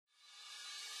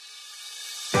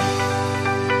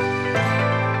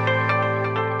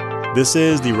This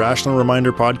is the Rational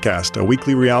Reminder Podcast, a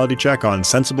weekly reality check on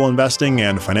sensible investing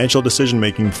and financial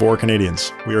decision-making for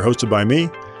Canadians. We are hosted by me,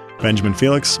 Benjamin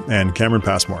Felix, and Cameron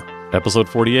Passmore. Episode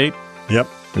 48? Yep.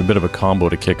 A bit of a combo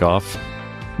to kick off.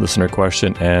 Listener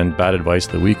question and bad advice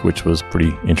of the week, which was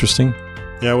pretty interesting.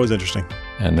 Yeah, it was interesting.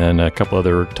 And then a couple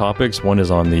other topics. One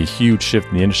is on the huge shift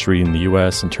in the industry in the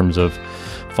U.S. in terms of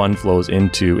fund flows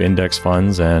into index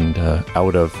funds and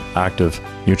out of active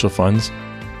mutual funds.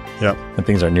 Yep. And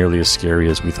things aren't nearly as scary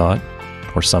as we thought,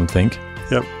 or some think.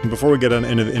 Yep. Before we get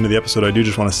into the episode, I do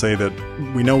just want to say that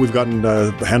we know we've gotten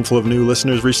a handful of new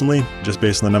listeners recently, just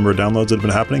based on the number of downloads that have been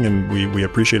happening, and we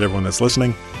appreciate everyone that's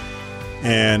listening.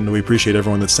 And we appreciate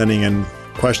everyone that's sending in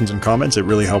questions and comments. It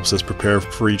really helps us prepare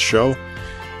for each show.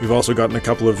 We've also gotten a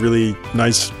couple of really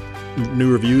nice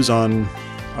new reviews on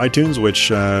iTunes,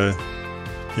 which,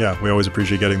 we always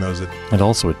appreciate getting those. And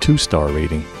also a 2-star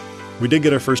rating. We did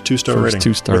get our first 2-star rating.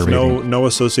 2-star with rating. no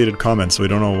associated comments, so we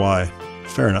don't know why.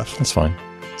 Fair enough. That's fine.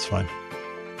 It's fine.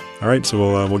 All right, so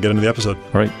we'll get into the episode.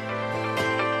 All right.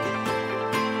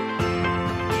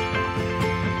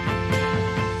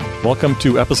 Welcome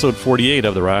to episode 48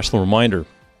 of the Rational Reminder.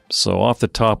 So off the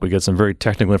top, we get some very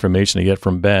technical information to get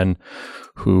from Ben,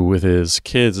 who with his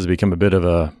kids has become a bit of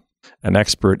an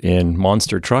expert in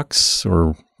monster trucks,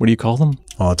 or what do you call them?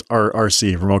 Oh, it's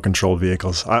RC, remote controlled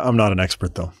vehicles. I'm not an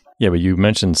expert though. Yeah, but you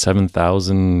mentioned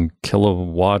 7,000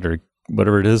 kilowatt or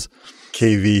whatever it is.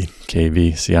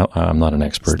 KV. See, I'm not an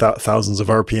expert. Thousands of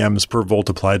RPMs per volt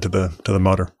applied to the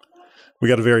motor. We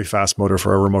got a very fast motor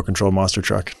for our remote controlled monster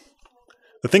truck.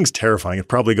 The thing's terrifying. It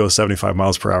probably goes 75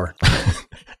 miles per hour.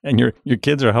 And your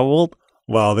kids are how old?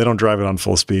 Well, they don't drive it on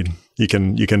full speed. You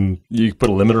can put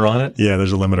a limiter on it? Yeah,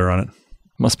 there's a limiter on it.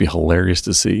 Must be hilarious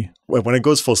to see. When it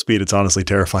goes full speed, it's honestly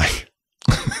terrifying.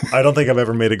 I don't think I've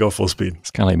ever made it go full speed. It's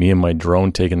kind of like me and my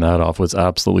drone taking that off was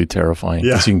absolutely terrifying.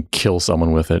 Yeah. Because you can kill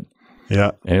someone with it.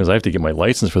 Yeah. And I have to get my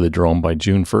license for the drone by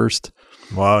June 1st.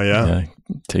 Wow, yeah.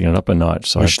 Taking it up a notch.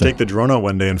 So we should take the drone out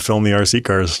one day and film the RC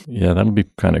cars. Yeah, that'll be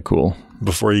kind of cool.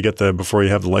 Before you have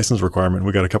the license requirement.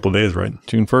 We got a couple of days, right?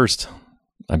 June 1st.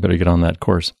 I better get on that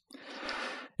course.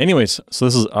 Anyways, so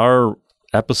this is our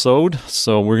episode.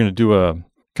 So we're going to do a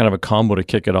kind of a combo to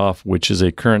kick it off, which is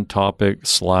a current topic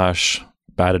 /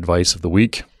 bad advice of the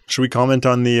week. Should we comment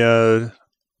on the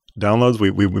downloads?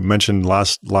 We mentioned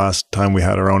last time we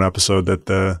had our own episode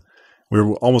that we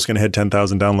were almost going to hit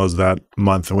 10,000 downloads that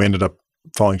month, and we ended up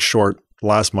falling short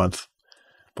last month.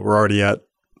 But we're already at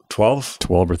 12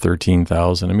 or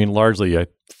 13,000. I mean, largely,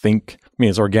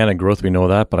 it's organic growth. We know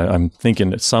that, but I'm thinking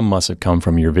that some must have come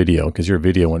from your video, because your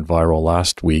video went viral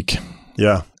last week.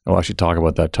 Yeah. I'll actually talk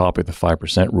about that topic, the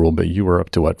 5% rule, but you were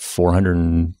up to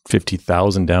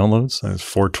 450,000 downloads? It was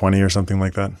 420 or something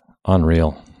like that.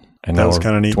 Unreal. And that now was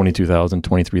kind of neat. 22,000,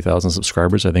 23,000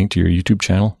 subscribers, I think, to your YouTube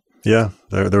channel. Yeah,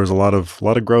 there was a lot of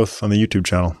growth on the YouTube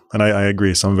channel. And I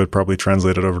agree. Some of it probably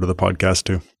translated over to the podcast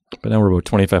too. But now we're about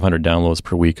 2,500 downloads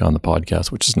per week on the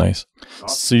podcast, which is nice. Awesome.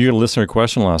 So you got a listener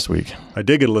question last week. I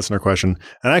did get a listener question.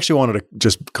 And I actually wanted to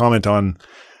just comment on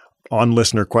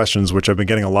listener questions, which I've been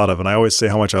getting a lot of. And I always say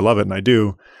how much I love it, and I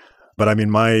do. But I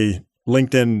mean, my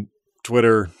LinkedIn,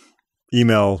 Twitter,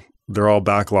 email, they're all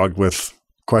backlogged with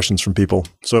questions from people.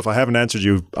 So if I haven't answered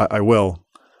you, I will.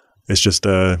 It's just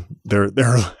there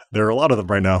are a lot of them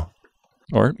right now.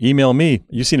 Or email me.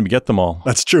 You seem to get them all.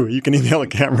 That's true. You can email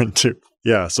Cameron too.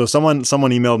 Yeah. So someone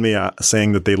emailed me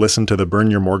saying that they listened to the Burn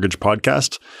Your Mortgage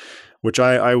podcast, which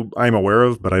I'm aware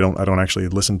of, but I don't actually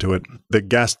listen to it. The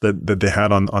guest that they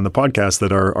had on the podcast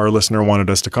that our listener wanted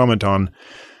us to comment on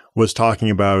was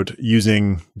talking about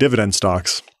using dividend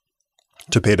stocks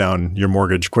to pay down your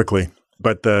mortgage quickly.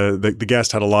 But the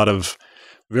guest had a lot of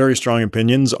very strong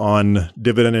opinions on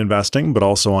dividend investing, but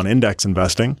also on index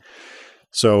investing.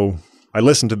 So I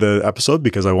listened to the episode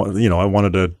because I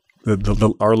wanted to.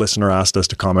 Our listener asked us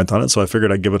to comment on it, so I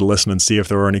figured I'd give it a listen and see if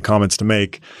there were any comments to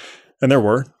make, and there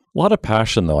were. A lot of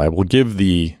passion, though. I will give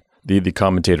the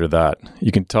commentator that.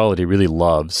 You can tell that he really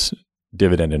loves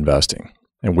dividend investing,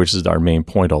 and which is our main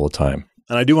point all the time.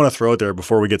 And I do want to throw out there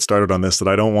before we get started on this that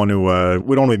I don't want to.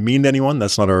 We don't want to be mean to anyone.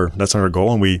 That's not our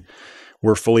goal, and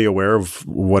we're fully aware of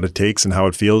what it takes and how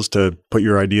it feels to put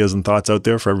your ideas and thoughts out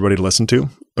there for everybody to listen to.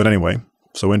 But anyway.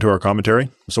 So into our commentary.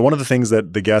 So one of the things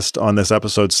that the guest on this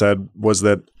episode said was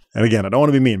that, and again, I don't want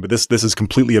to be mean, but this is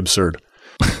completely absurd.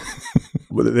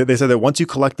 They said that once you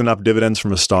collect enough dividends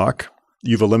from a stock,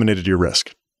 you've eliminated your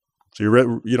risk. So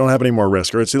you don't have any more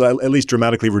risk, or it's at least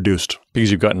dramatically reduced.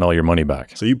 Because you've gotten all your money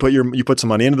back. So you put some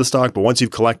money into the stock, but once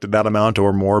you've collected that amount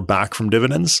or more back from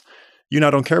dividends, you now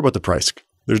don't care about the price.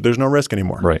 There's no risk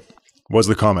anymore. Right. Was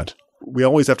the comment. we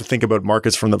always have to think about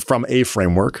markets from a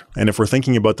framework. And if we're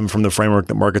thinking about them from the framework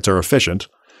that markets are efficient,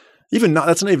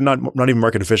 that's not even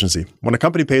market efficiency. When a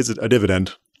company pays a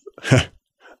dividend,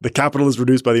 the capital is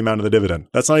reduced by the amount of the dividend.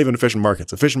 That's not even efficient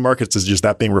markets. Efficient markets is just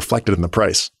that being reflected in the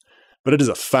price. But it is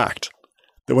a fact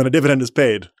that when a dividend is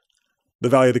paid, the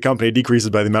value of the company decreases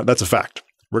by the amount. That's a fact,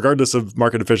 regardless of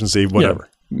market efficiency, whatever.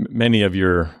 Yeah, many of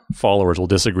your followers will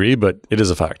disagree, but it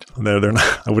is a fact. They're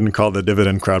not, I wouldn't call the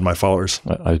dividend crowd my followers.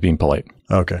 I was being polite.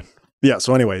 Okay. Yeah.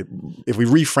 So anyway, if we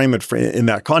reframe it in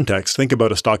that context, think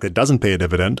about a stock that doesn't pay a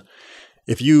dividend.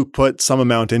 If you put some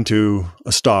amount into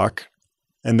a stock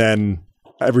and then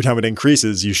every time it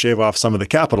increases, you shave off some of the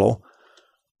capital.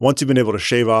 Once you've been able to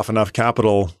shave off enough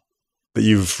capital that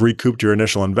you've recouped your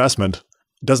initial investment,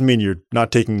 it doesn't mean you're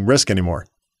not taking risk anymore.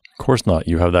 Of course not.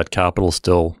 You have that capital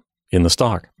still in the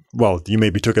stock. Well, you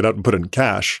maybe took it out and put it in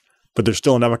cash, but there's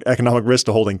still an economic risk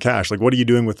to holding cash. Like, what are you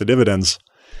doing with the dividends?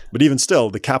 But even still,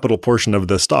 the capital portion of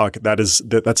the stock, that's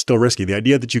still risky. The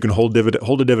idea that you can hold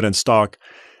a dividend stock,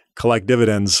 collect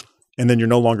dividends, and then you're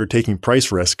no longer taking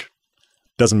price risk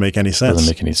doesn't make any sense. Doesn't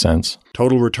make any sense.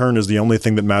 Total return is the only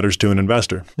thing that matters to an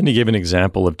investor. Then he gave an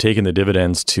example of taking the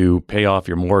dividends to pay off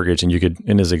your mortgage, and you could,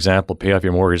 in his example, pay off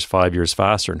your mortgage 5 years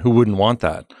faster. And who wouldn't want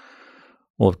that?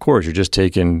 Well, of course, you're just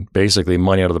taking basically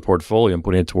money out of the portfolio and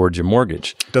putting it towards your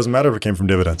mortgage. It doesn't matter if it came from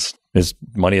dividends. It's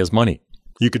money is money.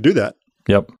 You could do that.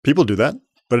 Yep. People do that,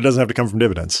 but it doesn't have to come from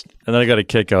dividends. And then I got a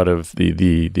kick out of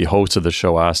the host of the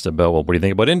show asked about, well, what do you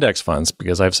think about index funds?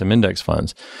 Because I have some index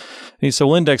funds. And he said,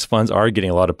 well, index funds are getting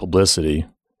a lot of publicity,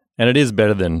 and it is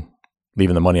better than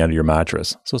leaving the money under your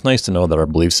mattress. So it's nice to know that our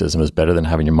belief system is better than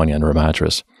having your money under a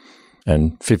mattress.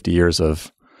 And 50 years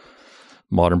of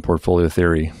modern portfolio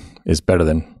theory is better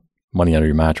than money under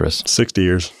your mattress. 60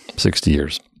 years. 60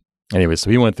 years. Anyway, so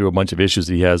he went through a bunch of issues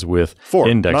that he has with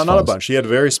index funds. Not a bunch. He had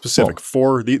very specific.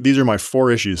 Four. These are my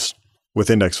 4 issues with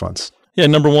index funds. Yeah,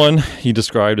 number one, he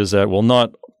described as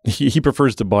that, he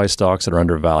prefers to buy stocks that are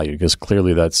undervalued because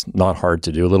clearly that's not hard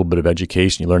to do. A little bit of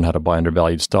education, you learn how to buy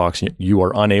undervalued stocks. You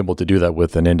are unable to do that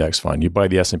with an index fund. You buy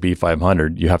the S&P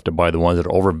 500, you have to buy the ones that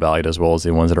are overvalued as well as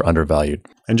the ones that are undervalued.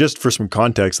 And just for some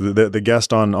context, the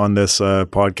guest on this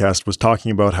podcast was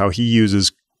talking about how he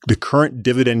uses the current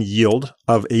dividend yield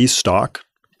of a stock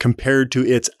compared to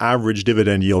its average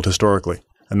dividend yield historically.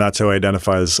 And that's how he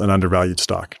identifies an undervalued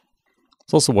stock.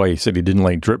 It's also why he said he didn't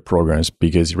like DRIP programs,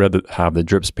 because he'd rather have the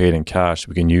DRIPs paid in cash.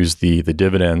 We can use the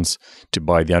dividends to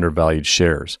buy the undervalued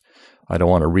shares. I don't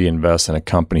want to reinvest in a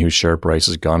company whose share price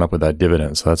has gone up with that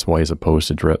dividend. So that's why he's opposed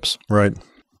to DRIPs. Right.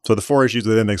 So the 4 issues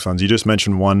with index funds, you just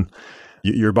mentioned one.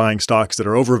 You're buying stocks that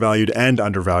are overvalued and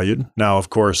undervalued. Now,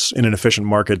 of course, in an efficient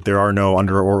market, there are no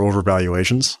under or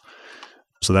overvaluations.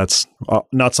 So that's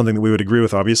not something that we would agree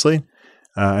with, obviously.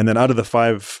 And then out of the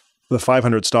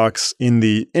 500 stocks in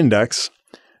the index,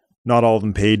 not all of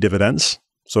them pay dividends.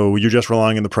 So you're just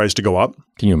relying on the price to go up.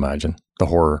 Can you imagine the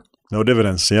horror? No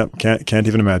dividends. Yep. Can't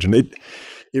even imagine.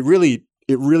 It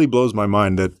really blows my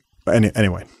mind that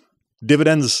anyway,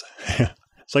 dividends,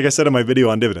 it's like I said in my video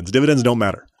on dividends don't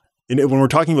matter. When we're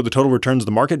talking about the total returns of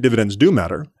the market, dividends do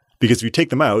matter because if you take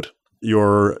them out,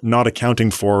 you're not accounting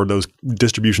for those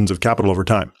distributions of capital over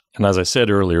time. And as I said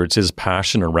earlier, it's his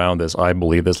passion around this, I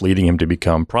believe, that's leading him to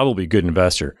become probably a good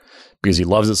investor because he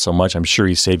loves it so much. I'm sure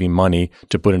he's saving money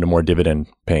to put into more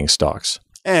dividend-paying stocks.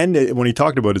 And when he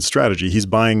talked about his strategy, he's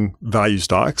buying value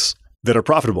stocks that are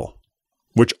profitable,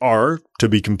 which are, to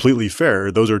be completely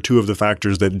fair, those are 2 of the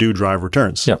factors that do drive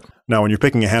returns. Yep. Now, when you're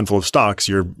picking a handful of stocks,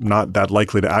 you're not that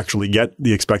likely to actually get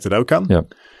the expected outcome.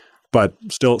 Yep. But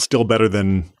still better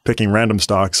than picking random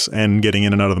stocks and getting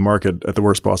in and out of the market at the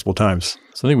worst possible times.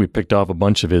 So I think we picked off a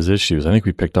bunch of his issues. I think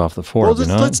we picked off the 4.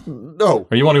 Well, no.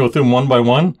 Or you want to go through them one by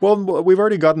one? Well, we've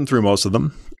already gotten through most of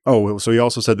them. Oh, so he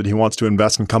also said that he wants to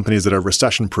invest in companies that are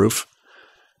recession-proof.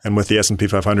 And with the S&P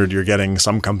 500, you're getting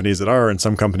some companies that are and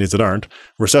some companies that aren't.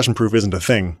 Recession-proof isn't a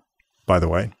thing, by the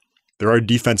way. There are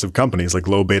defensive companies like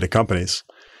low beta companies,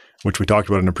 which we talked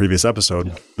about in a previous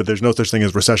episode, but there's no such thing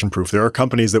as recession-proof. There are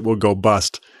companies that will go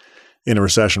bust in a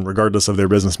recession regardless of their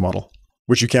business model,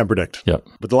 which you can't predict. Yep.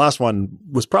 But the last one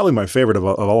was probably my favorite of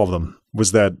all of them,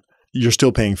 was that you're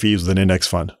still paying fees with an index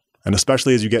fund. And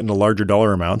especially as you get into larger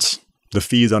dollar amounts, the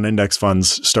fees on index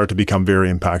funds start to become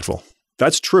very impactful.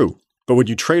 That's true. But when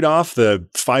you trade off the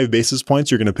 5 basis points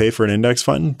you're going to pay for an index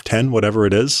fund, 10, whatever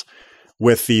it is,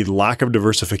 with the lack of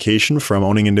diversification from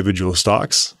owning individual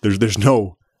stocks, there's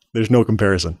no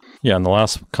comparison. Yeah, and the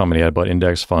last comment he had about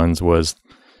index funds was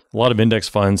a lot of index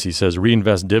funds, he says,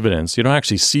 reinvest dividends. You don't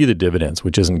actually see the dividends,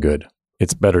 which isn't good.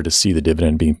 It's better to see the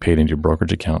dividend being paid into your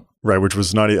brokerage account. Right, which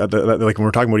was not, like when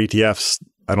we're talking about ETFs,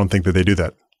 I don't think that they do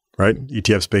that. right?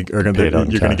 ETFs you're going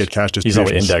to get cash distributions.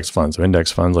 These are index funds. So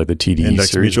index funds like the TD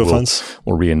index series mutual funds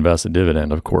will reinvest a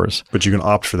dividend, of course. But you can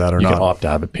opt for that or not. You can opt to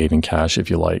have it paid in cash if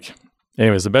you like.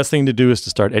 Anyways, the best thing to do is to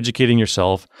start educating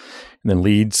yourself, and then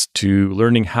leads to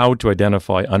learning how to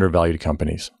identify undervalued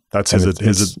companies. That's it's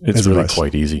his really advice.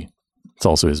 quite easy. It's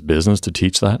also his business to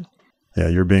teach that. Yeah,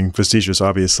 you're being facetious,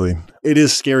 obviously. It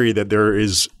is scary that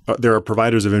there are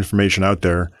providers of information out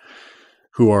there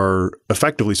who are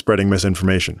effectively spreading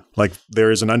misinformation. Like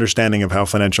there is an understanding of how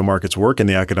financial markets work in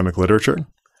the academic literature,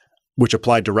 which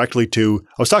applied directly to,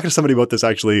 I was talking to somebody about this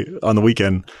actually on the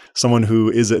weekend, someone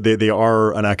who they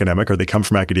are an academic or they come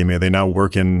from academia. They now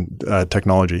work in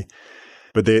technology,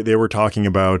 but they were talking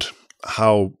about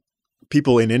how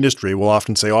people in industry will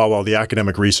often say, oh, well, the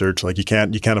academic research, like you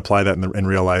can't apply that in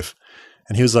real life.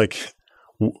 And he was like,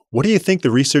 what do you think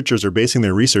the researchers are basing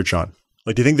their research on?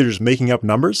 Like, do you think they're just making up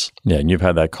numbers? Yeah, and you've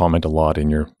had that comment a lot in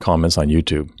your comments on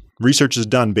YouTube. Research is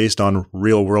done based on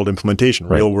real world implementation,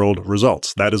 right. Real world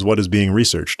results. That is what is being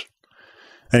researched.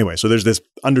 Anyway, so there's this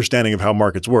understanding of how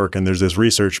markets work, and there's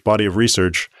this body of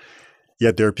research.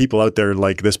 Yet there are people out there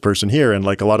like this person here, and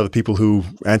like a lot of the people who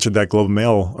answered that Globe and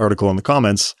Mail article in the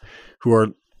comments, who are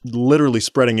literally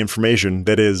spreading information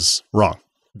that is wrong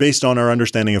based on our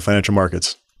understanding of financial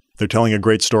markets. They're telling a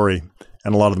great story,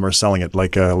 and a lot of them are selling it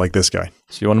like this guy.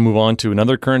 So you want to move on to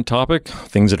another current topic,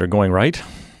 things that are going right?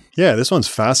 Yeah, this one's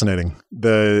fascinating.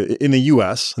 In the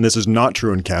U.S., and this is not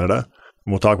true in Canada,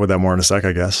 and we'll talk about that more in a sec,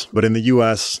 I guess, but in the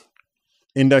U.S.,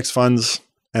 index funds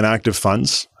and active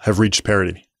funds have reached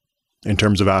parity in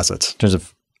terms of assets. In terms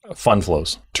of fund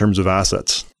flows. In terms of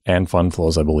assets. And fund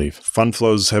flows, I believe. Fund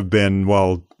flows have been,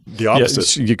 well, the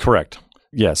opposite. Yeah, you're correct.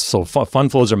 Yes. So fund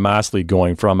flows are massively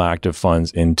going from active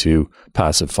funds into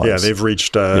passive funds. Yeah, they've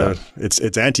reached,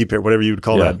 it's anti-pair, whatever you would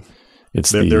call that.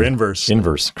 They're inverse.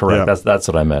 Inverse, correct. Yeah. That's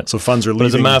what I meant. So funds are leaving.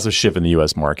 But there's a massive shift in the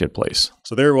U.S. marketplace.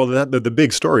 So the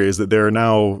big story is that they're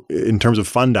now, in terms of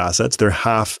fund assets, they're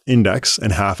half index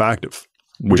and half active,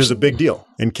 which is a big deal.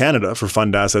 In Canada, for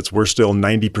fund assets, we're still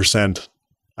 90%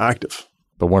 active.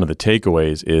 But one of the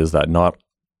takeaways is that not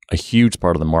a huge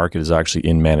part of the market is actually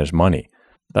in managed money.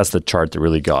 That's the chart that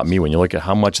really got me. When you look at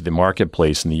how much of the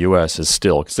marketplace in the U.S. is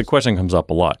still, because the question comes up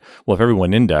a lot. Well, if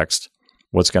everyone indexed,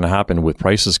 what's going to happen with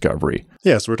price discovery?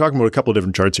 Yeah, so we're talking about a couple of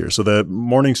different charts here. So the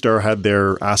Morningstar had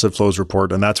their asset flows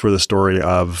report, and that's where the story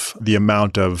of the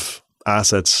amount of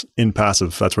assets in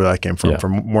passive, that's where that came from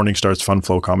Morningstar's fund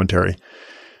flow commentary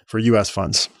for U.S.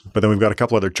 funds. But then we've got a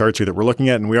couple other charts here that we're looking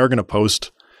at, and we are going to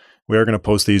post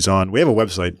these on, we have a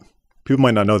website. People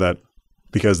might not know that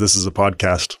because this is a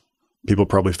podcast. People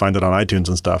probably find it on iTunes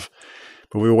and stuff.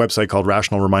 But we have a website called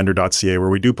rationalreminder.ca where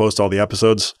we do post all the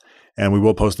episodes, and we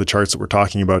will post the charts that we're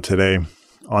talking about today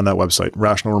on that website,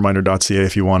 rationalreminder.ca,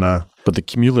 if you want to. But the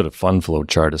cumulative fund flow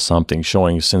chart is something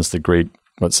showing since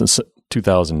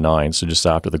 2009, so just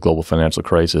after the global financial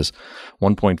crisis,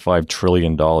 $1.5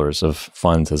 trillion of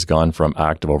funds has gone from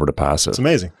active over to passive. It's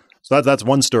amazing. So that's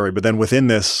one story. But then within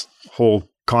this whole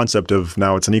concept of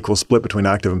now it's an equal split between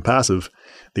active and passive,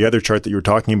 the other chart that you were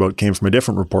talking about came from a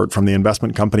different report from the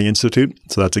Investment Company Institute.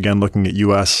 So that's again looking at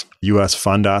U.S.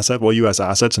 fund U.S.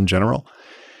 assets in general.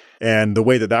 And the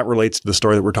way that relates to the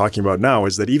story that we're talking about now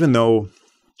is that even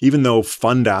though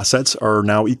fund assets are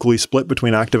now equally split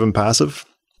between active and passive,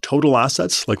 total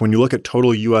assets, like when you look at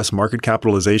total U.S. market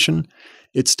capitalization,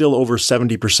 it's still over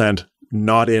 70%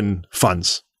 not in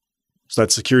funds. So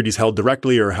that's securities held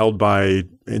directly or held by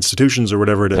institutions or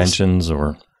whatever it is. Pensions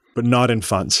but not in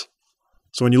funds.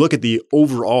 So when you look at the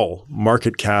overall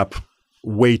market cap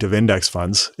weight of index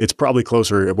funds, it's probably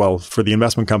closer, well, for the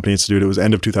Investment Company Institute, it was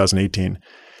end of 2018.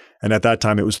 And at that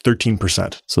time, it was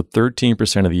 13%. So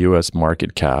 13% of the U.S.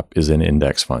 market cap is in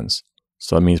index funds.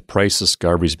 So that means price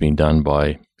discovery is being done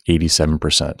by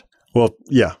 87%. Well,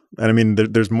 yeah. And I mean,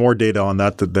 there's more data on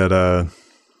that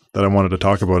I wanted to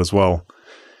talk about as well.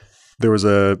 There was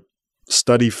a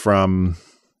study from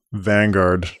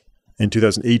Vanguard in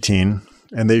 2018,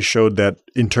 and they showed that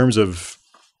in terms of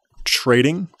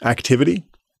trading activity,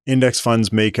 index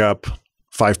funds make up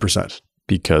 5%.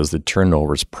 Because the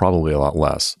turnover is probably a lot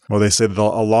less. Well, they say that a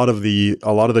lot of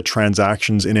the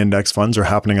transactions in index funds are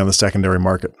happening on the secondary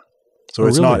market. So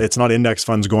it's not index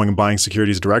funds going and buying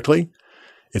securities directly.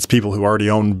 It's people who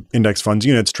already own index funds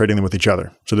units trading them with each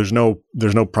other. So there's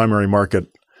no primary market.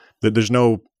 There's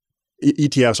no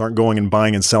ETFs aren't going and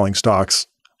buying and selling stocks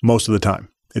most of the time.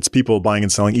 It's people buying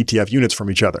and selling ETF units from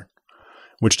each other,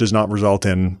 which does not result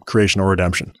in creation or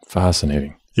redemption.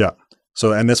 Fascinating. Yeah.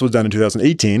 So, and this was done in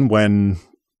 2018 when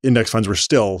index funds were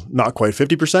still not quite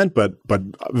 50%, but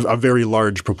a very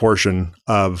large proportion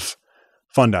of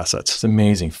fund assets. It's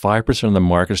amazing. 5% of the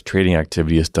market's trading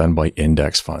activity is done by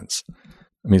index funds.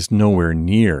 I mean, it's nowhere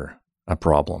near a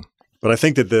problem. But I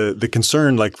think that the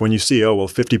concern, like when you see,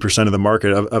 50% of the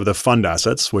market of the fund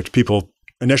assets, which people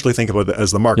initially think about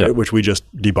as the market, which we just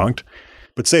debunked,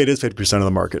 but say it is 50% of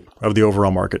the market, of the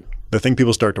overall market. The thing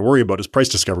people start to worry about is price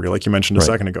discovery, like you mentioned a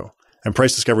second ago. And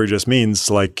price discovery just means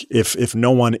like if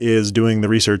no one is doing the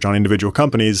research on individual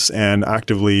companies and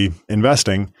actively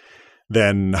investing,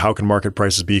 then how can market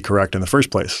prices be correct in the first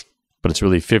place? But it's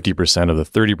really 50% of the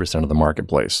 30% of the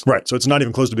marketplace. Right. So it's not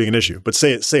even close to being an issue. But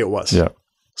say it was. Yeah.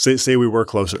 Say we were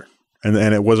closer and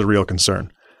it was a real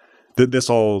concern. This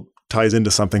all ties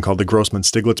into something called the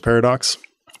Grossman-Stiglitz paradox,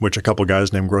 which a couple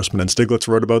guys named Grossman and Stiglitz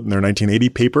wrote about in their 1980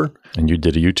 paper. And you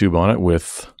did a YouTube on it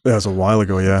with... That was a while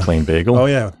ago, yeah. Plain Bagel? Oh,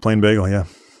 yeah. Plain Bagel, yeah.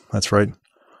 That's right.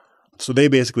 So they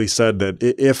basically said that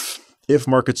if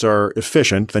markets are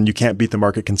efficient, then you can't beat the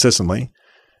market consistently.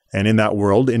 And in that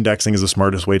world, indexing is the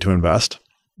smartest way to invest.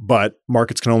 But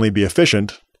markets can only be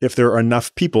efficient if there are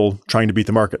enough people trying to beat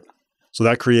the market. So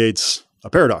that creates a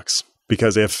paradox,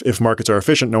 because if markets are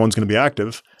efficient, no one's going to be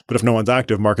active. But if no one's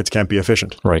active, markets can't be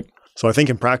efficient. Right. So I think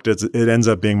in practice, it ends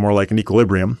up being more like an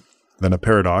equilibrium than a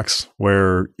paradox,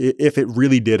 where if it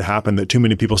really did happen that too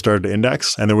many people started to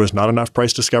index and there was not enough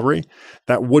price discovery,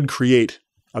 that would create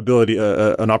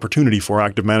an opportunity for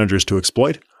active managers to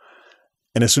exploit.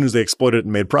 And as soon as they exploited it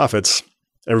and made profits,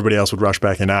 everybody else would rush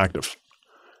back into active.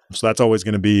 So that's always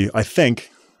going to be, I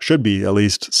think, should be at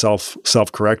least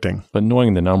self-correcting. But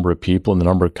knowing the number of people and the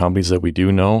number of companies that we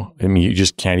do know, I mean, you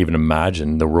just can't even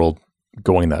imagine the world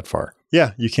going that far.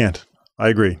 Yeah, you can't. I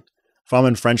agree. Fama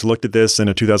and French looked at this in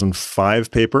a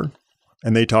 2005 paper,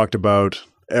 and they talked about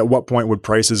at what point could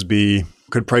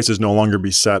prices no longer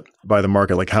be set by the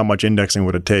market? Like how much indexing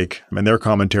would it take? And their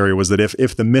commentary was that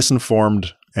if the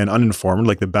misinformed and uninformed,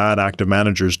 like the bad active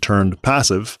managers, turned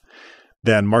passive,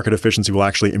 then market efficiency will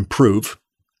actually improve.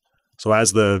 So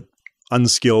as the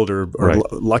unskilled or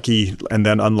lucky and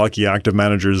then unlucky active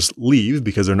managers leave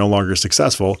because they're no longer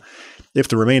successful, if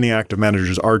the remaining active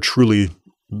managers are truly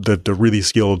the really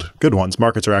skilled good ones,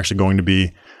 markets are actually going to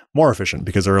be more efficient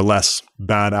because there are less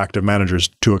bad active managers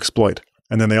to exploit.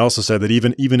 And then they also said that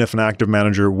even if an active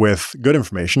manager with good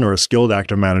information or a skilled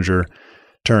active manager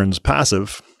turns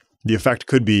passive, the effect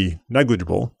could be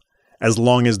negligible as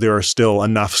long as there are still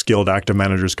enough skilled active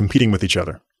managers competing with each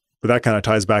other. But that kind of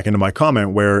ties back into my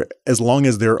comment where as long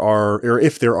as there are, or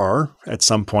if there are at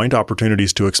some point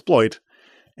opportunities to exploit,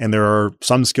 and there are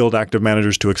some skilled active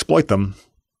managers to exploit them,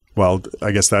 well,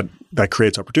 I guess that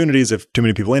creates opportunities if too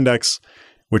many people index,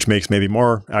 which makes maybe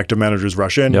more active managers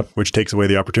rush in, which takes away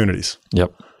the opportunities.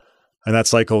 Yep. And that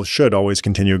cycle should always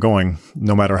continue going,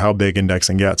 no matter how big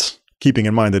indexing gets, keeping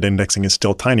in mind that indexing is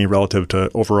still tiny relative to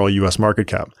overall U.S. market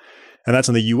cap. And that's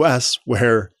in the U.S.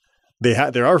 where they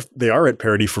are at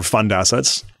parity for fund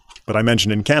assets. But I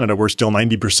mentioned in Canada, we're still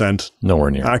 90%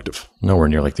 nowhere near active. Nowhere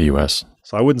near like the U.S.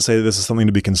 So I wouldn't say that this is something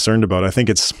to be concerned about. I think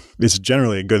it's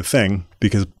generally a good thing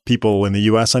because people in the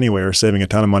U.S. anyway are saving a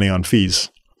ton of money on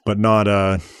fees, but not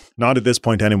at this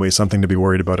point anyway, something to be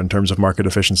worried about in terms of market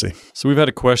efficiency. So we've had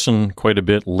a question quite a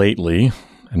bit lately,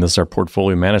 and this is our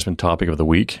portfolio management topic of the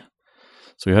week.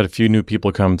 So we had a few new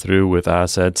people come through with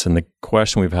assets, and the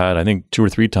question we've had, I think 2 or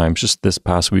 3 times just this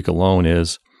past week alone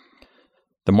is,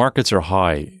 the markets are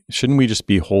high. Shouldn't we just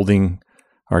be holding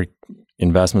our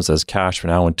investments as cash for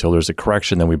now until there's a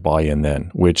correction, then we buy in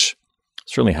then, which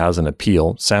certainly has an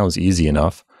appeal. Sounds easy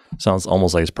enough. Sounds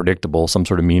almost like it's predictable, some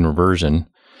sort of mean reversion.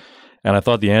 And I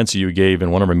thought the answer you gave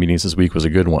in one of our meetings this week was a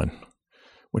good one,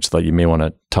 which I thought you may want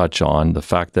to touch on, the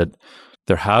fact that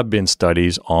there have been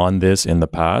studies on this in the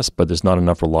past, but there's not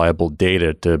enough reliable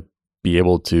data to be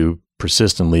able to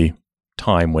persistently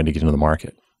time when to get into the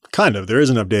market. Kind of. There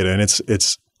is enough data, and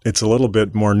it's a little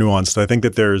bit more nuanced. I think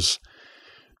that there's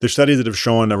studies that have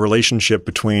shown a relationship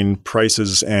between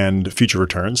prices and future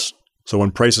returns. So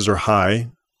when prices are high,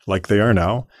 like they are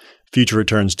now, future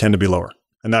returns tend to be lower.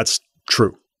 And that's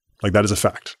true. Like that is a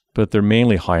fact. But they're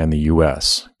mainly high in the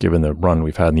U.S., given the run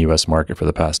we've had in the U.S. market for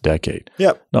the past decade.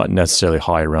 Yep. Not necessarily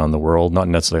high around the world, not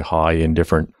necessarily high in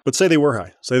different... But say they were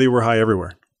high. Say they were high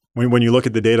everywhere. When you look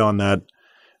at the data on that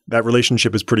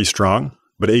relationship is pretty strong.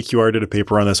 But AQR did a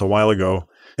paper on this a while ago.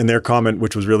 And their comment,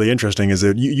 which was really interesting, is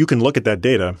that you can look at that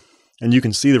data and you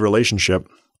can see the relationship.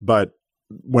 But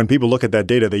when people look at that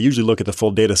data, they usually look at the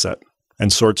full data set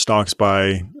and sort stocks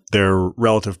by their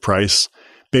relative price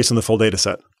based on the full data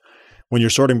set. When you're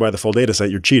sorting by the full data set,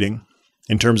 you're cheating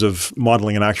in terms of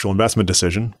modeling an actual investment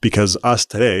decision, because us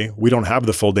today, we don't have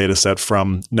the full data set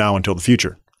from now until the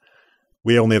future.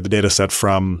 We only have the data set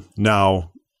from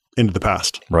now into the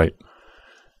past. Right.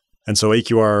 And so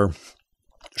AQR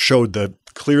showed the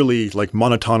clearly like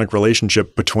monotonic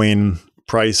relationship between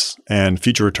price and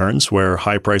future returns, where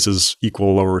high prices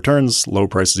equal lower returns, low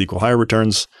prices equal higher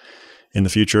returns in the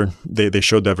future. They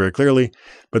showed that very clearly,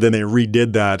 but then they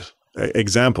redid that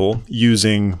example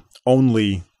using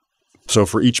only, so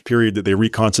for each period that they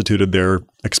reconstituted their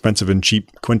expensive and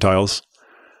cheap quintiles,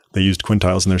 they used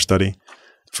quintiles in their study.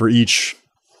 For each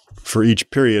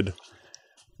period,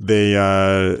 they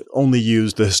only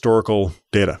used the historical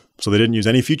data. So they didn't use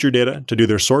any future data to do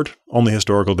their sort, only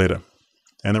historical data.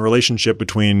 And the relationship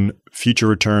between future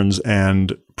returns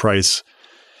and price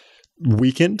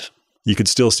weakened. You could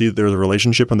still see that there was a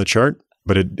relationship on the chart,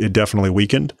 but it definitely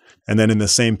weakened. And then in the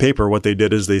same paper, what they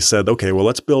did is they said, okay, well,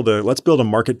 let's build a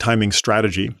market timing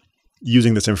strategy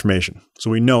using this information.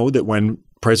 So we know that when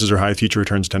prices are high, future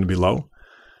returns tend to be low.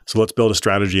 So let's build a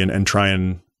strategy and try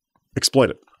and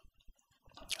exploit it.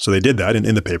 So they did that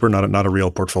in the paper, not a real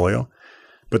portfolio,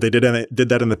 but they did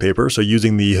that in the paper. So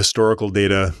using the historical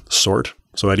data sort.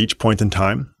 So at each point in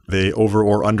time, they over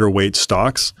or underweight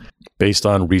stocks. Based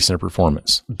on recent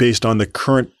performance. Based on the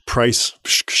current price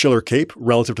Shiller Cape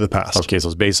relative to the past. Okay, so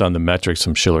it's based on the metrics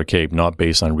from Shiller Cape, not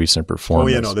based on recent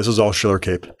performance. Oh yeah, no, this is all Shiller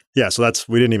Cape. Yeah, so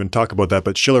we didn't even talk about that,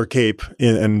 but Shiller Cape,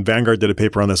 and Vanguard did a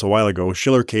paper on this a while ago,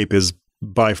 Shiller Cape is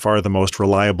by far the most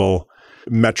reliable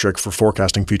metric for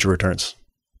forecasting future returns.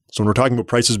 So when we're talking about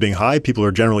prices being high, people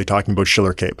are generally talking about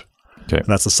Shiller Cape. Okay. And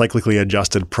that's the cyclically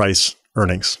adjusted price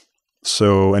earnings.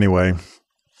 So anyway,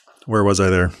 where was I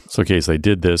there? So they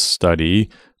did this study.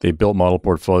 They built model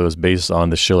portfolios based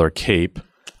on the Shiller Cape.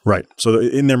 Right. So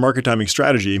in their market timing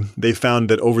strategy, they found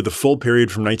that over the full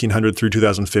period from 1900 through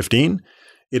 2015,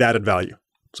 it added value.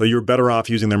 So you were better off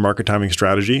using their market timing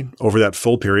strategy over that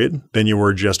full period than you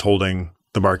were just holding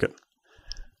the market.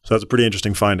 So that's a pretty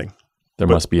interesting finding. There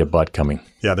must be a but coming.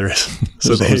 Yeah, there is.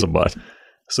 So there's a but.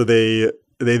 So they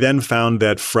then found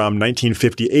that from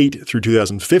 1958 through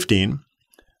 2015,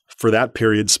 for that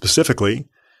period specifically,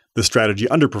 the strategy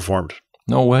underperformed.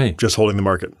 No way. Just holding the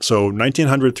market. So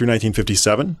 1900 through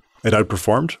 1957, it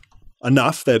outperformed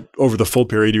enough that over the full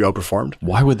period you outperformed.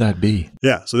 Why would that be?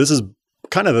 Yeah. So this is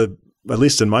kind of at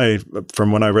least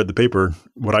from when I read the paper,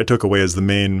 what I took away as the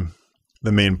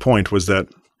main point was that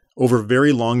over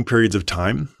very long periods of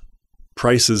time,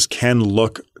 prices can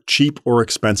look cheap or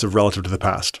expensive relative to the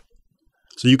past.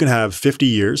 So you can have 50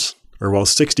 years, or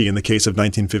 60 in the case of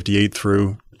 1958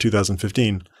 through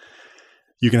 2015.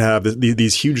 You can have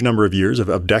these huge number of years,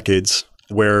 of decades,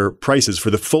 where prices for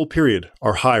the full period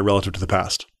are high relative to the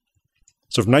past.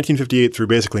 So from 1958 through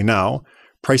basically now,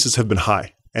 prices have been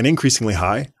high and increasingly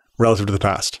high relative to the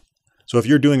past. So if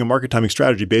you're doing a market timing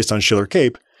strategy based on Shiller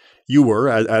Cape, you were,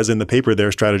 as in the paper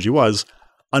their strategy was,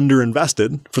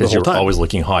 underinvested for the whole time. You're always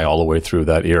looking high all the way through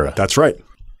that era. That's right.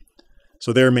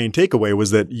 So their main takeaway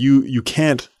was that you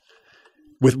can't,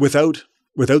 without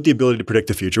the ability to predict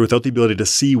the future, without the ability to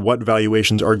see what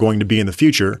valuations are going to be in the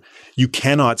future, you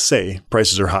cannot say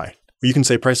prices are high. You can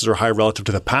say prices are high relative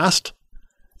to the past.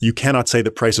 You cannot say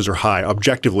that prices are high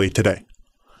objectively today.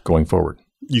 Going forward.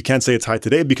 You can't say it's high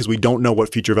today because we don't know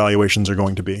what future valuations are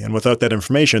going to be. And without that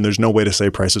information, there's no way to say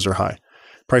prices are high.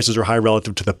 Prices are high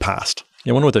relative to the past.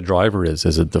 I wonder what the driver is.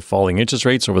 Is it the falling interest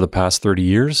rates over the past 30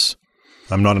 years?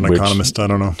 I'm not an economist. I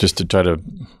don't know. Just to try to,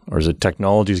 or is it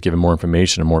technologies giving more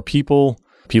information to more people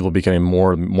becoming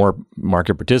more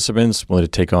market participants, willing to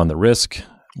take on the risk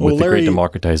with the great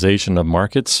democratization of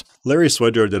markets? Larry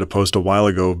Swedger did a post a while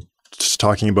ago just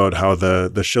talking about how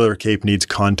the Shiller Cape needs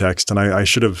context. And I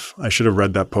should have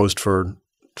read that post for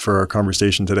our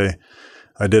conversation today.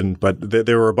 I didn't, but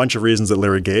there were a bunch of reasons that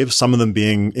Larry gave, some of them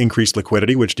being increased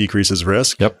liquidity, which decreases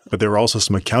risk. Yep. But there were also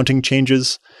some accounting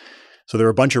changes. So there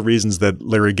were a bunch of reasons that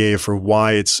Larry gave for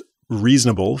why it's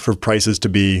reasonable for prices to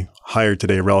be higher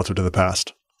today relative to the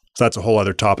past. So that's a whole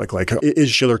other topic. Like,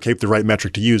 is Shiller Cape the right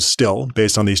metric to use still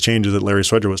based on these changes that Larry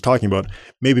Swedger was talking about?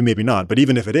 Maybe, maybe not. But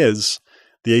even if it is,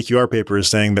 the AQR paper is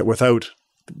saying that without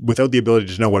the ability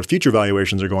to know what future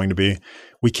valuations are going to be,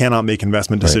 we cannot make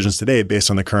investment decisions today based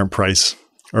on the current price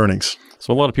earnings.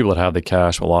 So a lot of people that have the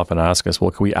cash will often ask us,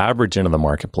 well, can we average into the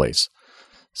marketplace?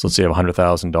 So let's say you have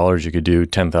 $100,000, you could do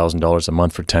 $10,000 a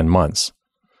month for 10 months.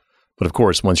 But of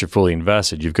course, once you're fully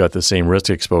invested, you've got the same risk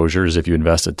exposure as if you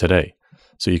invested today.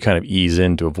 So you kind of ease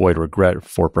in to avoid regret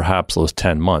for perhaps those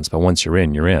 10 months. But once you're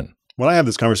in, you're in. When I have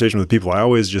this conversation with people, I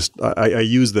always I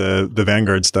use the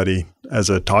Vanguard study as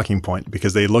a talking point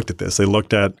because they looked at this. They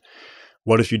looked at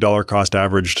what if you dollar cost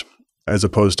averaged as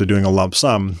opposed to doing a lump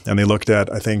sum. And they looked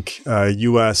at, I think,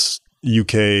 US,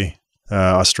 UK,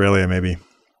 Australia maybe.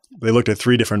 They looked at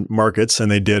 3 different markets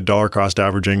and they did dollar cost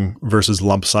averaging versus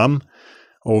lump sum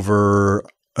over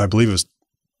I believe it was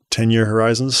 10-year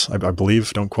horizons, I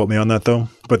believe. Don't quote me on that though.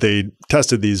 But they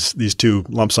tested these two,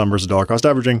 lump sum versus dollar cost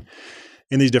averaging,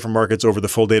 in these different markets over the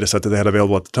full data set that they had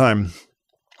available at the time.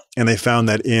 And they found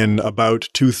that in about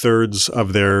 2/3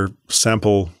 of their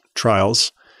sample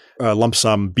trials, lump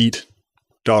sum beat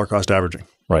dollar cost averaging.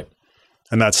 Right.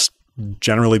 And that's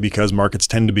generally because markets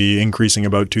tend to be increasing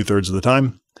about 2/3 of the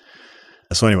time.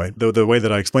 So anyway, the way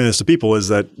that I explain this to people is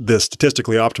that the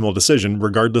statistically optimal decision,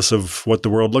 regardless of what the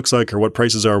world looks like or what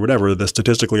prices are or whatever, the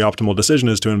statistically optimal decision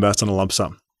is to invest in a lump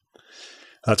sum.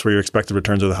 That's where your expected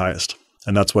returns are the highest.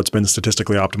 And that's what's been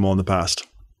statistically optimal in the past.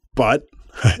 But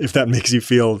if that makes you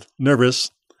feel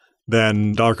nervous,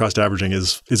 then dollar cost averaging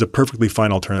is a perfectly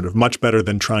fine alternative, much better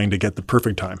than trying to get the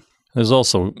perfect time. There's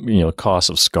also, cost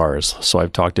of scars. So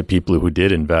I've talked to people who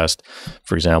did invest,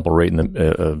 for example, right in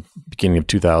the beginning of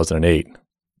 2008,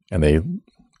 and they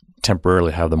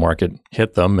temporarily have the market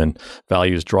hit them and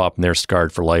values drop and they're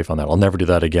scarred for life on that. I'll never do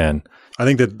that again. I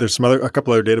think that there's a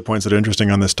couple other data points that are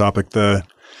interesting on this topic.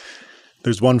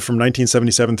 There's one from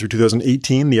 1977 through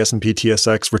 2018. The S&P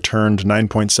TSX returned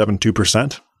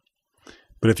 9.72%.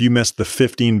 But if you missed the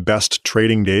 15 best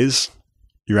trading days,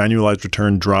 your annualized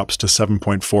return drops to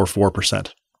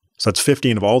 7.44%. So that's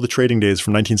 15 of all the trading days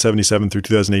from 1977 through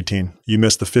 2018. You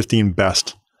missed the 15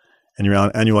 best, and your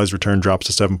annualized return drops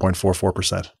to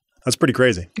 7.44%. That's pretty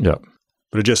crazy. Yeah.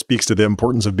 But it just speaks to the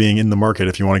importance of being in the market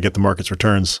if you want to get the market's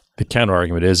returns. The counter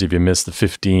argument is if you missed the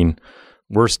 15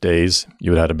 worst days, you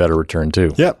would have had a better return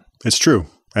too. Yeah, it's true.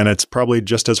 And it's probably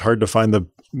just as hard to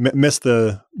miss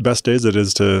the best days it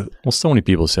is to... Well, so many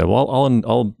people say, well,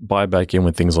 I'll buy back in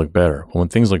when things look better. Well, when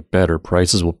things look better,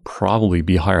 prices will probably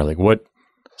be higher. Like what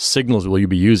signals will you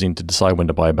be using to decide when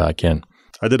to buy back in?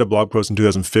 I did a blog post in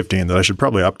 2015 that I should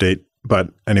probably update. But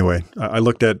anyway, I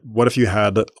looked at what if you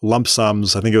had lump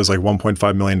sums, I think it was like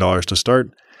 $1.5 million to start,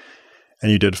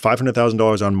 and you did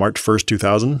 $500,000 on March 1st,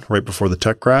 2000, right before the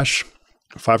tech crash,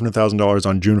 $500,000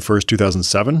 on June 1st,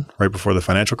 2007, right before the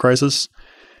financial crisis,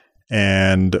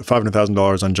 and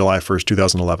 $500,000 on July 1st,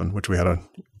 2011, which we had a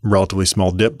relatively small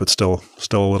dip, but still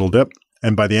a little dip.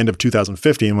 And by the end of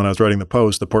 2015, when I was writing the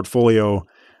post, the portfolio,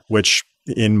 which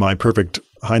in my perfect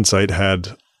hindsight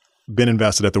had been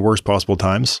invested at the worst possible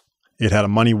times, it had a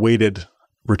money-weighted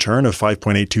return of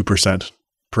 5.82%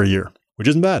 per year, which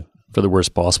isn't bad. For the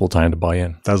worst possible time to buy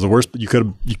in. That was the worst. You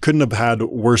couldn't have had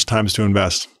worse times to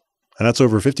invest. And that's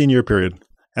over a 15-year period.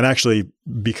 And actually,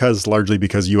 largely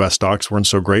because U.S. stocks weren't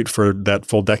so great for that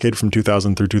full decade from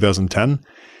 2000 through 2010,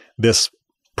 this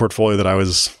portfolio that I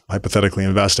was hypothetically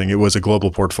investing, it was a global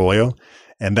portfolio.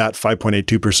 And that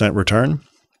 5.82% return,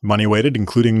 money-weighted,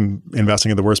 including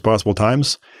investing at the worst possible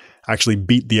times, actually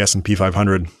beat the S&P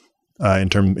 500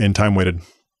 in time-weighted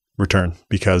return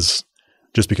because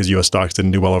U.S. stocks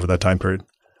didn't do well over that time period.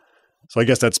 So I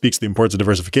guess that speaks to the importance of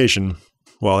diversification.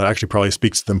 Well, it actually probably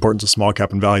speaks to the importance of small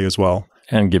cap and value as well.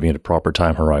 And giving it a proper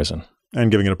time horizon.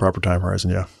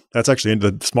 Yeah. That's actually,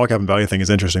 the small cap and value thing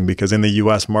is interesting because in the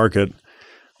U.S. market,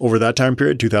 over that time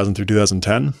period, 2000 through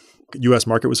 2010, U.S.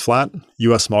 market was flat.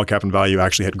 U.S. small cap and value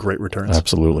actually had great returns.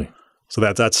 Absolutely. So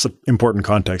that's important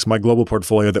context. My global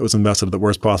portfolio that was invested at the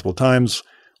worst possible times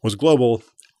was global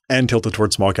and tilted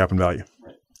towards small cap and value.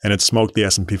 And it smoked the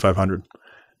S&P 500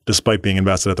 despite being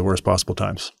invested at the worst possible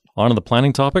times. On to the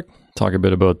planning topic. Talk a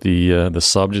bit about the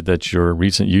subject that your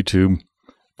recent YouTube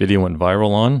video went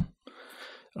viral on.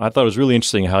 I thought it was really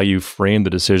interesting how you framed the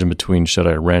decision between should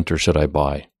I rent or should I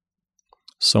buy.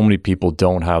 So many people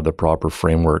don't have the proper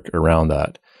framework around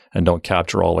that and don't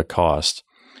capture all the cost.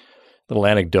 Little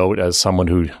anecdote, as someone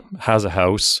who has a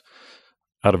house,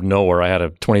 out of nowhere, I had a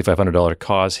 $2,500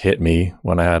 cost hit me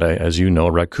when I had as you know,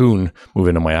 a raccoon move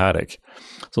into my attic.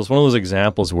 So it's one of those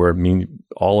examples where,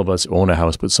 all of us own a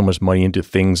house, put so much money into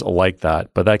things like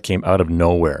that, but that came out of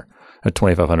nowhere, a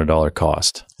 $2,500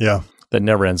 cost. Yeah. That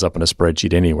never ends up in a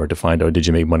spreadsheet anywhere to find out, did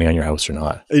you make money on your house or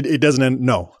not? It doesn't end.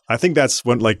 No. I think that's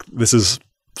when, this is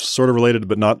sort of related,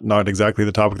 but not exactly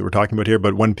the topic that we're talking about here.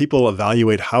 But when people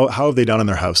evaluate how have they done in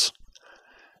their house,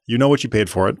 you know what you paid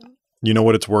for it. You know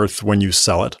what it's worth when you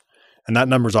sell it. And that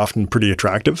number is often pretty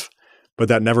attractive, but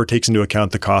that never takes into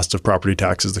account the costs of property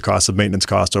taxes, the cost of maintenance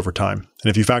costs over time.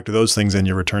 And if you factor those things in,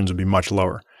 your returns would be much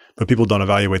lower. But people don't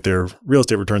evaluate their real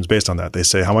estate returns based on that. They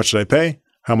say, how much did I pay?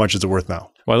 How much is it worth now?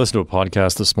 Well, I listened to a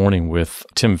podcast this morning with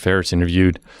Tim Ferriss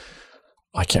interviewed,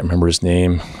 I can't remember his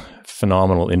name,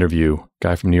 phenomenal interview,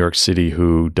 guy from New York City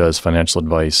who does financial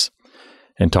advice.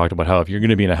 And talked about how if you're going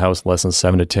to be in a house less than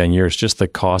 7 to 10 years, just the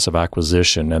cost of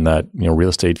acquisition and that real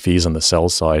estate fees on the sell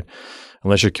side,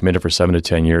 unless you're committed for 7 to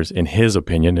 10 years, in his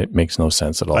opinion, it makes no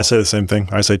sense at all. I say the same thing.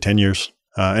 I say 10 years.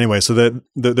 Anyway, so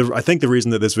I think the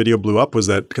reason that this video blew up was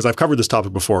that because I've covered this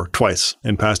topic before twice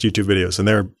in past YouTube videos,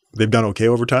 and they've done okay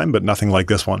over time, but nothing like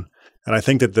this one. And I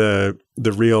think that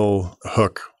the real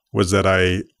hook was that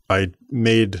I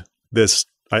made this.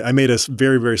 I made a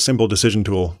very, very simple decision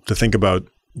tool to think about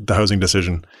the housing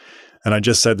decision, and I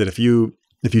just said that if you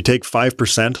take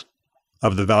 5%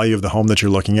 of the value of the home that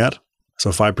you're looking at, so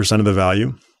 5% of the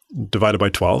value divided by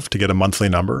 12 to get a monthly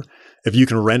number, if you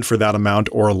can rent for that amount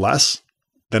or less,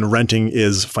 then renting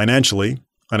is financially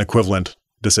an equivalent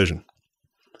decision.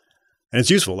 And it's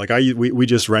useful. Like we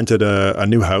just rented a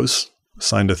new house,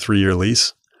 signed a 3-year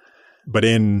lease. But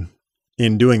in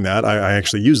doing that, I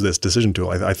actually used this decision tool.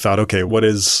 I thought, okay, what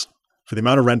is, for the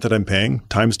amount of rent that I'm paying,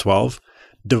 times 12,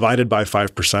 divided by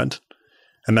 5%.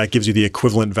 And that gives you the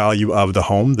equivalent value of the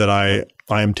home that I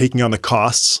am taking on the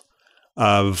costs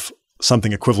of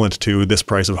something equivalent to this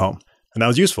price of home. And that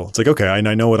was useful. It's like, okay, I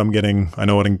know what I'm getting. I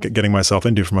know what I'm getting myself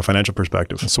into from a financial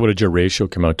perspective. So what did your ratio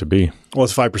come out to be? Well,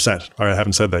 it's 5%. All right, I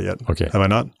haven't said that yet. Okay. Have I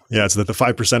not? Yeah, it's the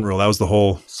 5% rule. That was the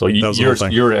whole So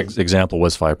your example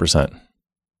was 5%.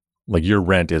 Like your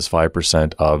rent is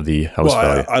 5% of the house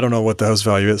value. I don't know what the house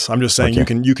value is. I'm just saying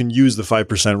you can use the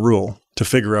 5% rule to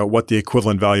figure out what the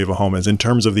equivalent value of a home is in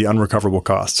terms of the unrecoverable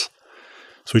costs.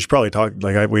 So we should probably talk,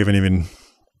 we haven't even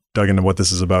dug into what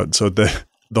this is about. So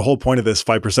the whole point of this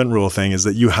 5% rule thing is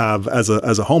that you have, as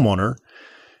a homeowner,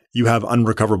 you have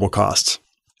unrecoverable costs.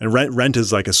 And rent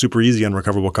is like a super easy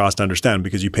unrecoverable cost to understand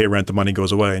because you pay rent, the money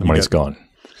goes away. And the money's gone.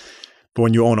 But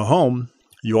when you own a home,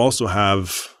 you also have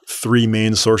 3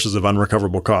 main sources of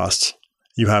unrecoverable costs.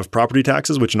 You have property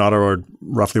taxes, which in Ottawa are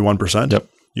roughly 1%. Yep.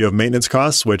 You have maintenance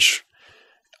costs, which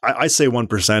I say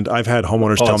 1%. I've had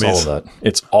homeowners tell me it's all of that.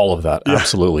 It's all of that. Yeah.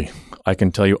 Absolutely. I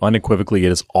can tell you unequivocally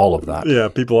it is all of that. Yeah,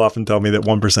 people often tell me that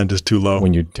 1% is too low.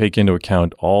 When you take into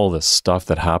account all the stuff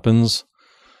that happens,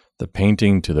 the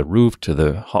painting to the roof to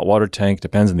the hot water tank,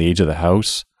 depends on the age of the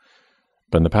house.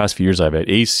 But in the past few years, I've had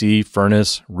AC,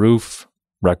 furnace, roof,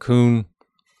 raccoon,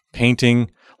 painting.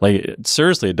 Like,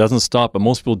 seriously, it doesn't stop, but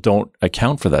most people don't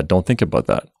account for that, don't think about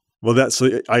that. Well,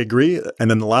 I agree. And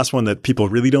then the last one that people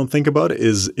really don't think about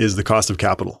is the cost of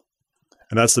capital.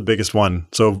 And that's the biggest one.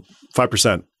 So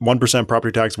 5%, 1%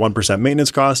 property tax, 1%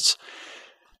 maintenance costs,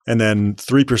 and then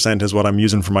 3% is what I'm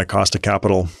using for my cost of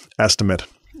capital estimate.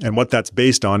 And what that's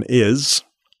based on is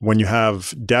when you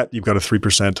have debt, you've got a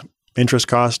 3% interest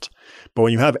cost. But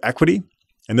when you have equity,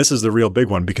 and this is the real big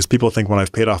one because people think when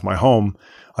I've paid off my home,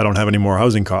 I don't have any more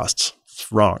housing costs.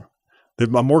 It's wrong.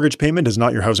 A mortgage payment is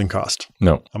not your housing cost.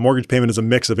 No. A mortgage payment is a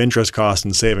mix of interest costs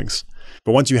and savings.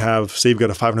 But once you have, say you've got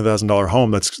a $500,000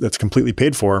 home that's completely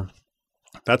paid for,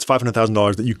 that's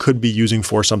 $500,000 that you could be using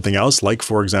for something else, like,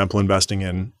 for example, investing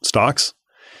in stocks.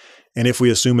 And if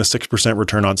we assume a 6%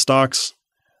 return on stocks,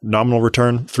 nominal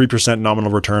return, 3%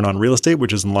 nominal return on real estate,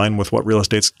 which is in line with what real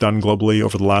estate's done globally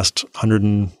over the last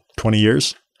 120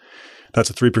 years, that's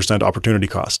a 3% opportunity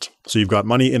cost. So you've got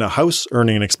money in a house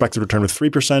earning an expected return of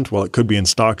 3%, while it could be in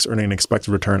stocks earning an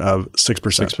expected return of 6%.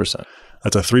 6%.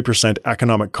 That's a 3%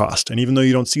 economic cost. And even though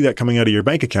you don't see that coming out of your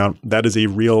bank account, that is a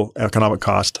real economic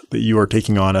cost that you are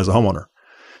taking on as a homeowner.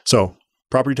 So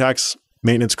property tax,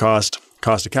 maintenance cost,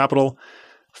 cost of capital,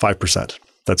 5%.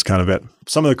 That's kind of it.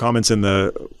 Some of the comments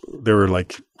there were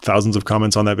like thousands of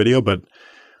comments on that video, but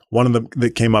one of them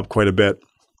that came up quite a bit.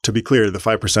 To be clear, the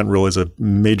 5% rule is a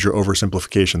major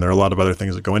oversimplification. There are a lot of other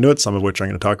things that go into it, some of which I'm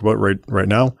going to talk about right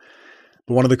now.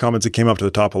 But one of the comments that came up to the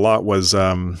top a lot was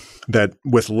that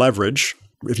with leverage,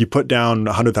 if you put down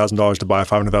 $100,000 to buy a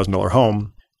 $500,000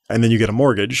 home and then you get a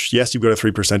mortgage, yes, you've got a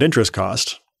 3% interest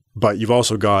cost, but you've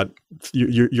also got,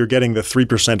 you're getting the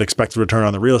 3% expected return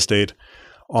on the real estate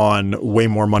on way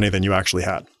more money than you actually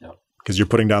had. Because you're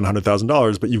putting down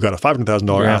 $100,000, but you've got a $500,000 asset.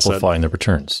 You're amplifying the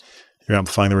returns. You're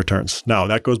amplifying the returns. Now,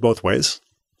 that goes both ways.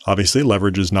 Obviously,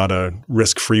 leverage is not a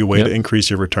risk-free way to increase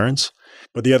your returns.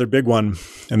 But the other big one,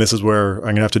 and this is where I'm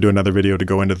going to have to do another video to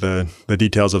go into the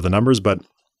details of the numbers, but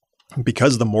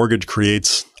because the mortgage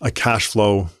creates a cash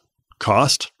flow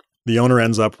cost, the owner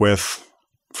ends up with,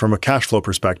 from a cash flow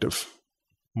perspective,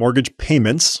 mortgage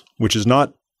payments, which is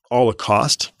not all a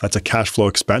cost. That's a cash flow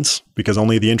expense because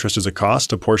only the interest is a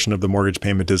cost. A portion of the mortgage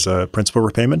payment is a principal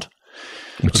repayment.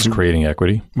 Which is creating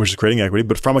equity.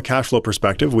 But from a cash flow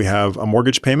perspective, we have a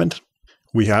mortgage payment,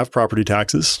 we have property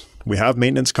taxes, we have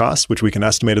maintenance costs, which we can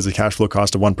estimate as a cash flow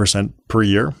cost of 1% per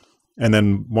year. And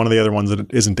then one of the other ones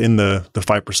that isn't in the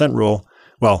 5% rule,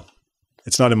 well,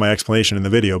 it's not in my explanation in the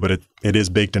video, but it is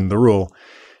baked into the rule,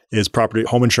 is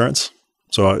home insurance.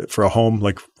 So for a home,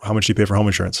 like how much do you pay for home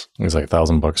insurance? It's like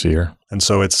 $1,000 a year. And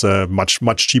so it's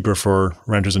much cheaper for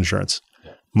renters insurance.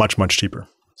 Yeah. Much cheaper.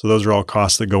 So those are all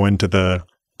costs that go into the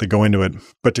that go into it.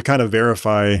 But to kind of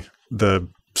verify the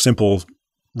simple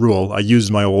rule, I used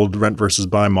my old rent versus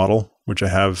buy model, which I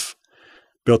have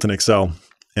built in Excel,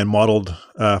 and modeled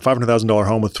a $500,000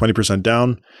 home with 20%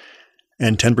 down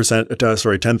and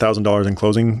 $10,000 in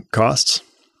closing costs.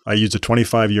 I used a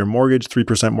 25-year mortgage,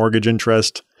 3% mortgage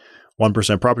interest,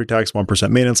 1% property tax, 1%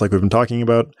 maintenance, like we've been talking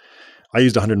about. I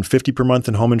used $150 per month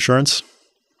in home insurance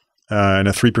and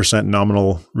a 3%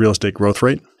 nominal real estate growth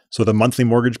rate. So the monthly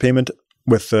mortgage payment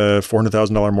with the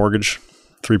 $400,000 mortgage,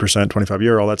 3%,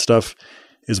 25-year, all that stuff,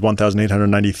 is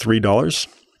 $1,893.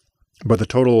 But the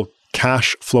total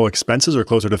cash flow expenses are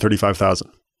closer to $35,000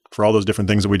 for all those different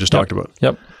things that we just talked about.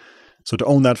 Yep. So to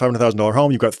own that $500,000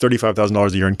 home, you've got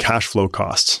 $35,000 a year in cash flow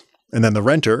costs. And then the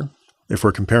renter, if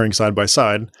we're comparing side by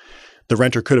side, the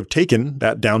renter could have taken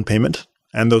that down payment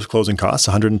and those closing costs,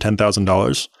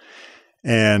 $110,000,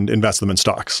 and invest them in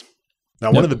stocks.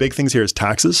 Now, one of the big things here is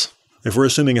taxes. If we're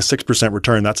assuming a 6%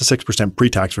 return, that's a 6%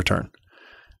 pre-tax return.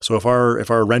 So if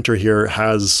our renter here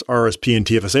has RSP and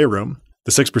TFSA room,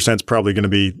 the 6% is probably going to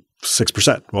be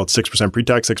 6%. Well, it's 6%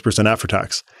 pre-tax, 6% after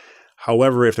tax.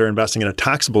 However, if they're investing in a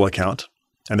taxable account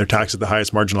and they're taxed at the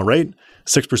highest marginal rate,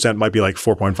 6% might be like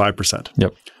 4.5%.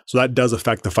 Yep. So that does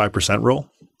affect the 5% rule.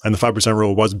 And the 5%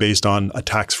 rule was based on a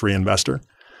tax-free investor.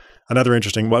 Another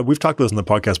interesting, well, we've talked about this in the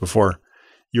podcast before,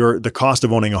 the cost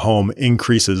of owning a home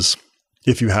increases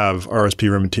if you have RSP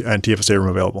room and TFSA room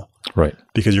available. Right.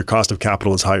 Because your cost of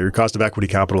capital is higher. Your cost of equity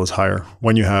capital is higher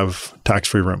when you have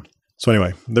tax-free room. So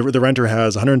anyway, the renter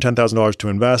has $110,000 to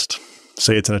invest.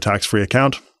 Say it's in a tax-free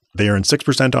account. They earn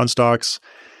 6% on stocks.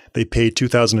 They pay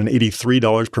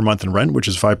 $2,083 per month in rent, which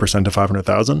is 5% to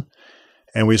 $500,000.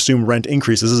 And we assume rent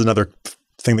increases. This is another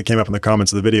thing that came up in the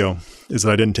comments of the video, is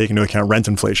that I didn't take into account rent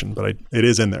inflation, but it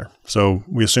is in there. So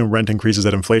we assume rent increases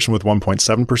at inflation with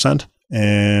 1.7%.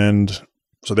 And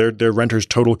so their renter's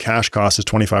total cash cost is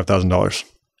 $25,000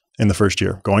 in the first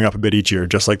year, going up a bit each year,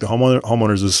 just like the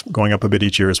homeowners is going up a bit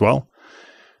each year as well.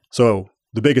 So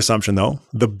the biggest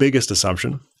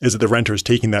assumption is that the renter is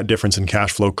taking that difference in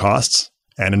cash flow costs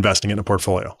and investing it in a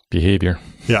portfolio. Behavior.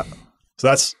 Yeah. So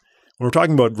that's, when we're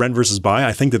talking about rent versus buy,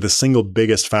 I think that the single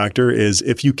biggest factor is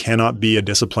if you cannot be a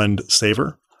disciplined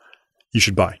saver, you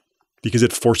should buy because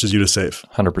it forces you to save.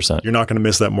 100%. You're not going to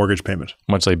miss that mortgage payment.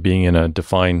 Much like being in a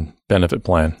defined benefit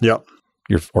plan. Yeah.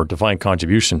 Or defined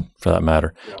contribution for that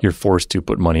matter. Yeah. You're forced to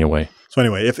put money away. So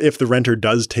anyway, if the renter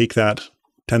does take that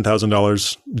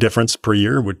 $10,000 difference per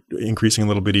year, increasing a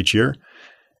little bit each year,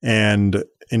 and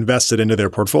invest it into their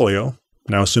portfolio,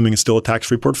 now assuming it's still a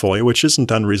tax-free portfolio, which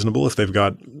isn't unreasonable if they've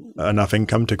got enough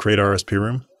income to create RSP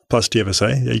room, plus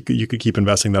TFSA, you could keep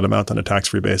investing that amount on a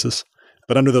tax-free basis.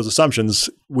 But under those assumptions,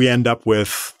 we end up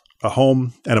with a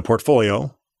home and a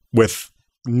portfolio with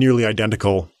nearly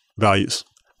identical values.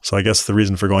 So I guess the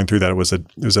reason for going through that was it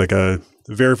was like a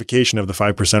verification of the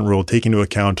 5% rule, taking into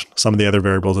account some of the other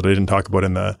variables that I didn't talk about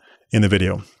in the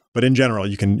video. But in general,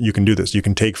 you can do this. You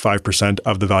can take 5%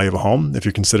 of the value of a home if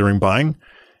you're considering buying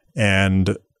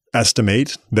and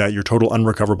estimate that your total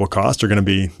unrecoverable costs are going to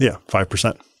be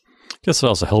 5%. I guess it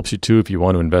also helps you too if you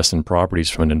want to invest in properties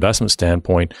from an investment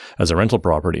standpoint as a rental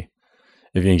property.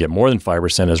 If you can get more than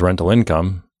 5% as rental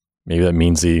income, maybe that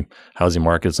means the housing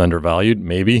market's undervalued,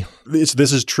 maybe.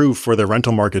 This is true for the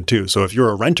rental market too. So if you're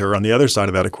a renter on the other side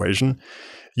of that equation,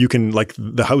 you can, like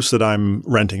the house that I'm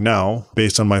renting now,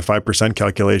 based on my 5%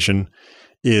 calculation,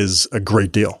 is a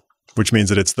great deal, which means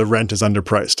that the rent is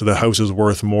underpriced. The house is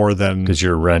worth more than... Because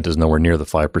your rent is nowhere near the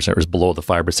 5%, or is below the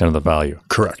 5% of the value.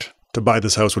 Correct. To buy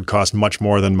this house would cost much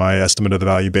more than my estimate of the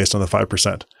value based on the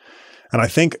 5%. And I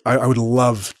think I would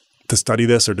love to study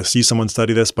this or to see someone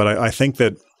study this, but I think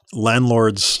that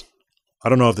landlords, I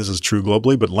don't know if this is true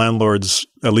globally, but landlords,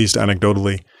 at least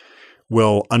anecdotally,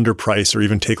 will underprice or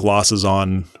even take losses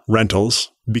on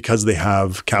rentals because they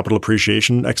have capital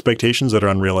appreciation expectations that are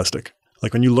unrealistic.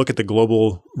 Like when you look at the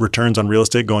global returns on real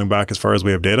estate going back as far as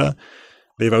we have data,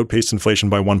 they've outpaced inflation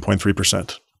by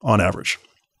 1.3% on average.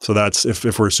 So that's,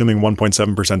 if we're assuming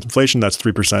 1.7% inflation, that's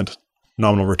 3%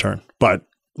 nominal return. But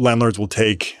landlords will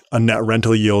take a net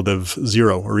rental yield of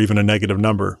 0 or even a negative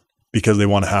number because they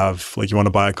want to have, like you want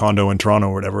to buy a condo in Toronto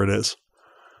or whatever it is.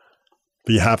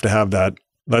 But you have to have that.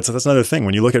 That's another thing.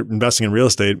 When you look at investing in real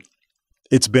estate,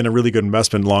 it's been a really good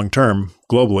investment long-term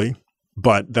globally,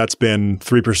 but that's been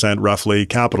 3% roughly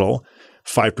capital,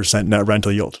 5% net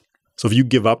rental yield. So if you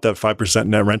give up that 5%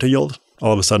 net rental yield,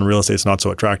 all of a sudden real estate's not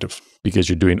so attractive. Because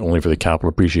you're doing only for the capital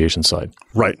appreciation side.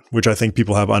 Right, which I think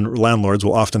landlords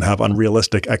will often have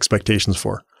unrealistic expectations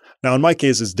for. Now, in my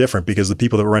case, it's different because the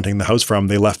people that we're renting the house from,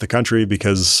 they left the country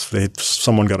because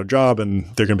someone got a job and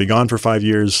they're going to be gone for 5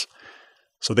 years.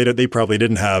 So they probably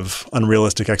didn't have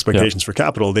unrealistic expectations for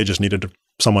capital. They just needed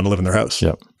someone to live in their house.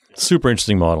 Yep. Super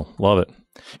interesting model. Love it.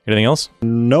 Anything else?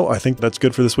 No, I think that's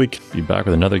good for this week. Be back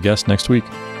with another guest next week.